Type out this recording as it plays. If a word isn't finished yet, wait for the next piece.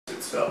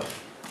So,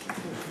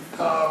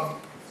 but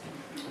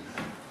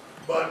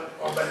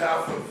on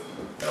behalf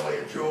of Ellie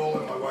and Joel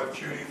and my wife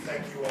Judy,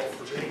 thank you all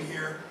for being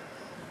here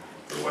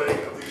for the wedding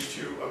of these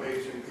two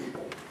amazing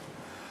people.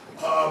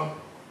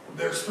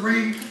 There's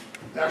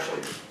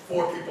actually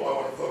four people I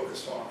want to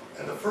focus on,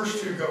 and the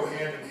first two go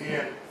hand in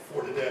hand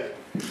for today.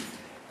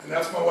 And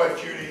that's my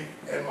wife Judy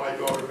and my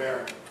daughter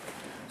Maren.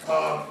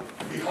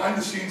 Behind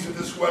the scenes of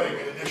this wedding,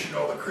 in addition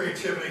to all the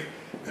creativity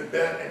that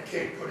Ben and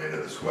Kate put into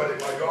this wedding,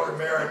 my daughter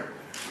Maren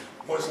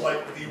was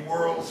like the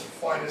world's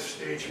finest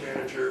stage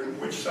manager,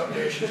 which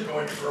someday she's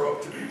going to grow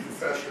up to be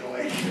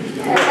professionally. One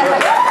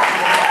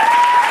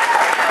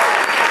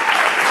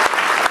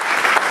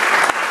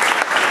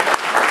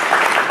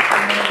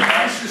of the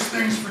nicest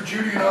things for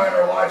Judy and I in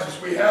our lives is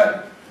we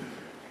had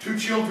two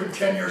children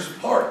 10 years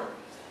apart.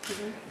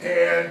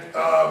 And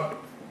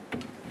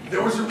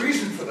there was a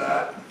reason for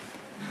that,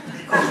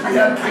 because we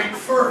had Kate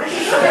first.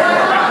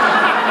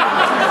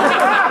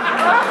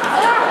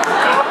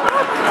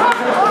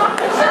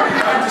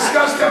 I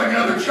discussed having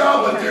another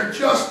child, but there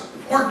just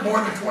weren't more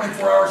than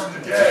 24 hours in the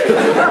day.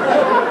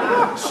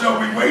 So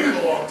we waited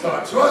a long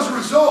time. So as a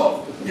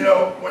result, you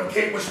know, when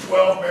Kate was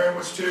 12, Maren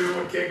was 2.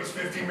 When Kate was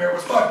 15, Maren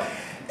was 5.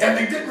 And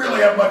they didn't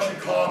really have much in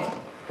common.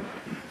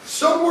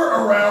 Somewhere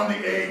around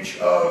the age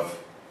of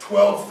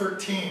 12,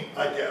 13,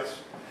 I guess,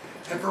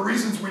 and for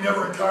reasons we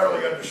never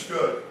entirely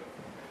understood,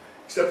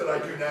 except that I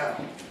do now,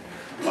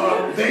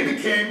 they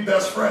became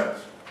best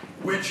friends,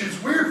 which is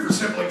weird for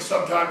siblings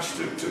sometimes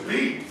to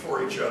be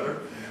for each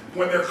other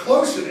when they're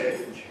close in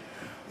age.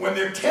 When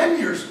they're 10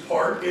 years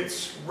apart,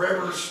 it's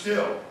rarer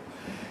still.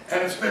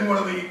 And it's been one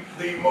of the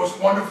most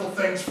wonderful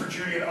things for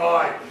Judy and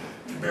I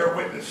to bear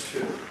witness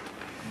to.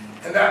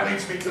 And that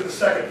leads me to the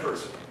second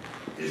person,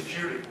 is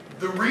Judy.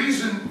 The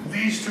reason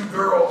these two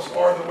girls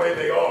are the way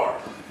they are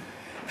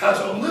has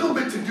a little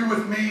bit to do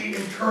with me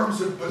in terms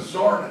of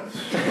bizarreness,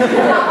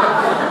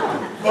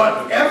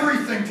 but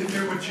everything to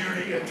do with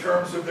Judy in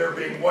terms of their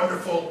being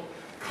wonderful,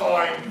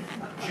 kind,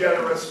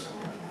 generous,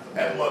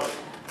 and loving.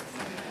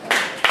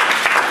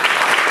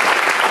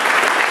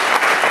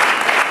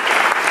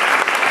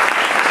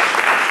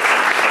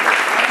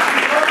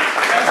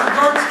 As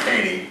regards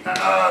Katie,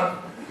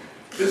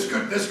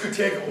 this could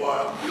take a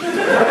while,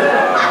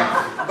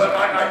 but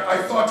I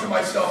thought to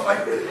myself, I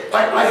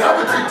have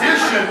a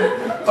tradition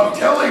of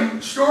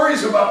telling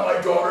stories about my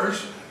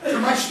daughters to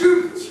my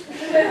students,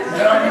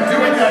 and I've been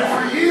doing that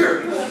for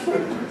years,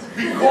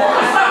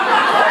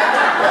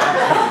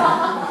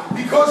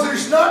 because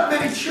there's not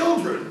many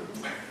children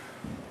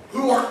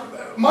who are,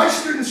 my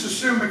students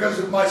assume because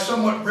of my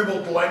somewhat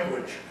ribald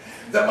language,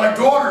 that my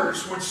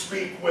daughters would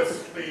speak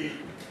with the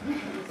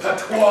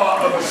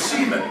patois of a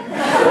seaman.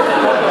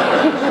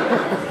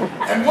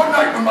 And one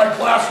night when my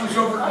class was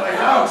over at my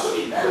house,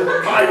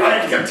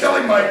 I kept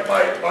telling my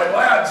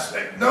lads,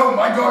 no,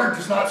 my daughter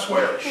does not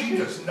swear. She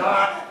does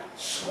not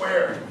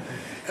swear.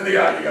 And they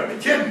got, you got to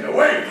be kidding. No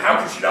way. How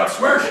can she not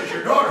swear? She's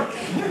your daughter.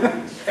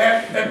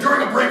 And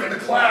during a break in the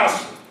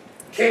class,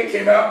 Kate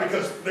came out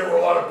because there were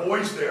a lot of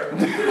boys there.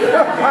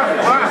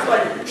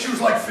 She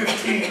was like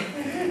 15.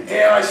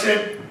 And I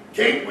said,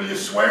 Kate, will you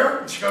swear?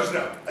 And she goes,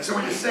 no. I said,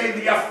 will you say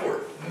the F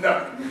word?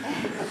 No.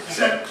 She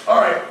said,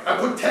 all right, I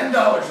put $10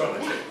 on the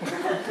table.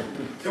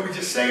 Can we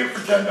just say it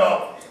for $10?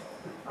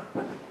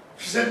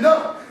 She said,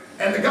 no.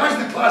 And the guys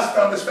in the class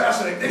found this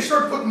fascinating. They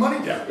started putting money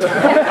down.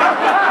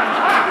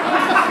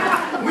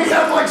 We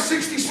had like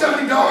 $60,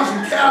 $70 in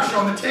cash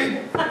on the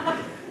table.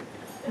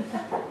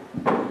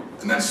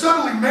 And then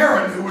suddenly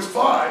Maren, who was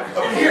 5,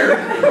 appeared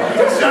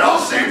and said, I'll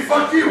say it,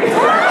 fuck you.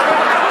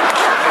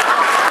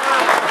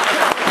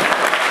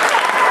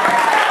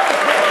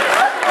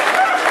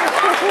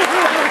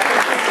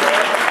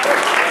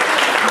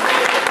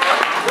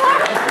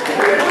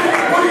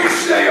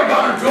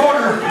 About her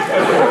daughter.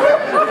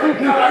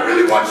 Now, I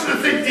really want you to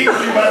think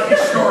deeply about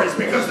these stories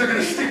because they're going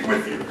to stick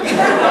with you.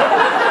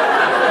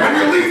 When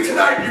you leave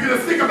tonight, you're going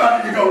to think about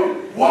it and you go,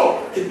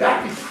 whoa, can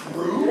that be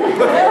true?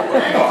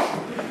 Hang on.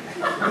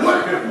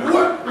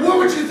 What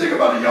would you think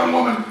about a young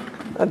woman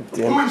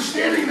who, in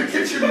standing in the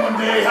kitchen one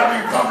day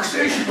having a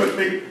conversation with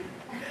me,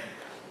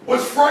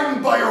 was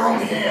frightened by her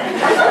own hand?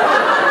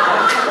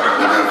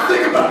 You're going to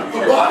think about it.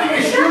 The body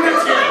is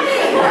unitary.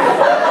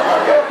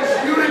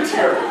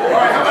 All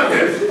right, how about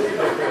this?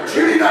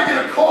 Judy and I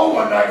get a call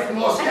one night from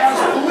Los Gatos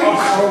Police.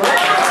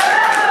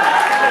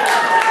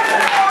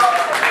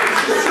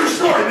 This is a true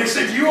story. They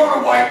said, do you own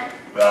a white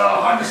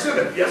Honda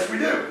Civic? Yes, we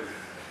do.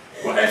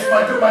 Well, that's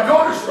my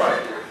daughter's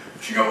driving.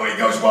 He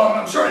goes, well,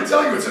 I'm sorry to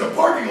tell you, it's in a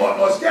parking lot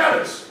in Los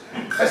Gatos.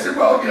 I said,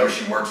 well, you know,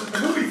 she works at the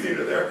movie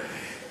theater there.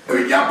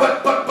 Yeah,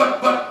 but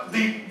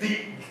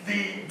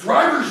the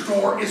driver's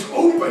door is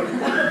open.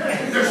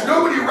 There's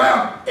nobody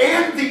around,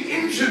 and the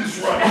engine's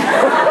running.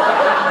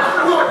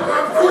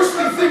 Well, of course,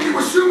 the thing you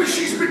assume is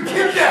she's been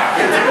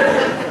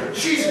kidnapped.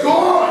 She's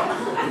gone.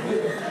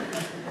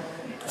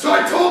 So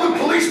I told the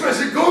policeman, I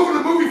said, go over to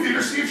the movie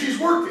theater, see if she's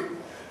working.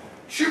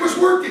 She was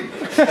working.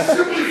 She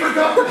simply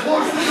forgot to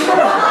close the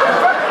door.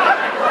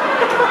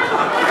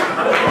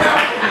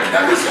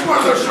 Now this is one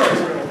of those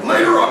stories.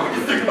 Later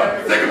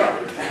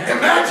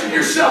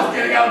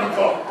drive a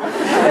car.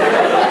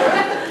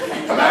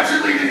 I'm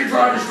actually leaving the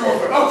driver's door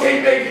open.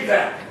 Okay, maybe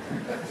that.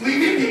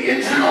 Leaving the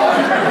engine on.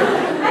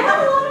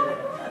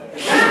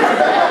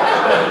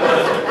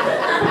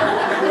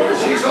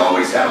 She's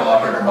always had a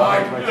lot on her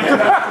mind.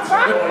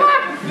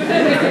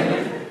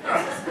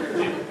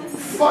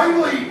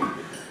 Finally,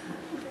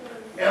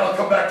 and I'll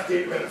come back to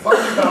Kate in a minute.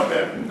 Finally about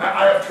Ben.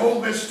 I have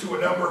told this to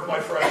a number of my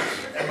friends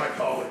and my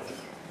colleagues.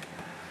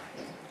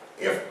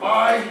 If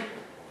I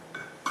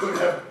could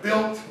have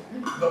built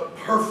the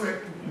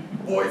perfect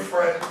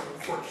boyfriend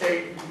for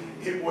Kate,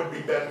 it would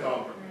be Ben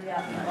Gomber.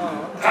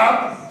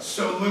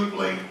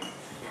 Absolutely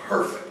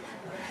perfect.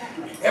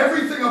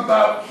 Everything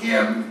about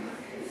him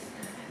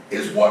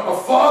is what a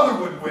father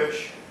would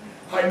wish.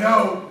 I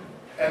know,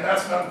 and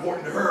that's not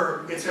important to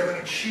her, it's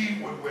everything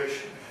she would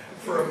wish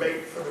for a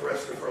mate for the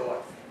rest of her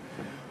life.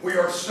 We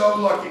are so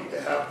lucky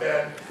to have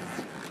Ben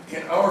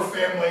in our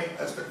family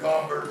as the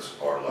Gombers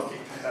are lucky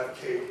to have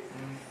Kate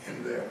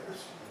in theirs.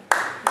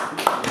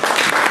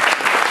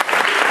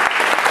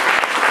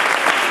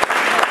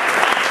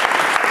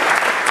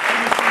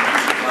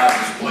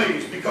 Glasses,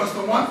 please, because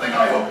the one thing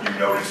I hope you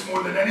notice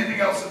more than anything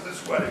else at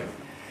this wedding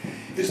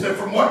is that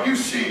from what you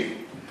see,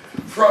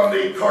 from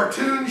the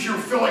cartoons you're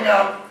filling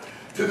out,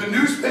 to the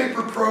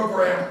newspaper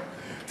program,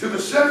 to the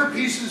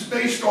centerpieces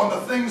based on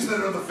the things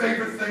that are the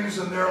favorite things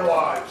in their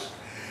lives,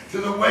 to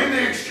the way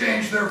they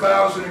exchange their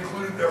vows and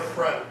include their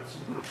friends.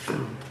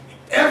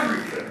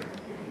 Everything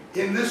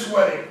in this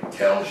wedding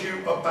tells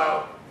you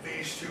about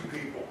these two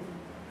people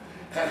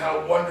and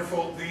how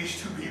wonderful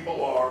these two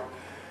people are.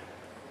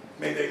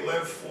 May they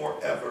live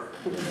forever.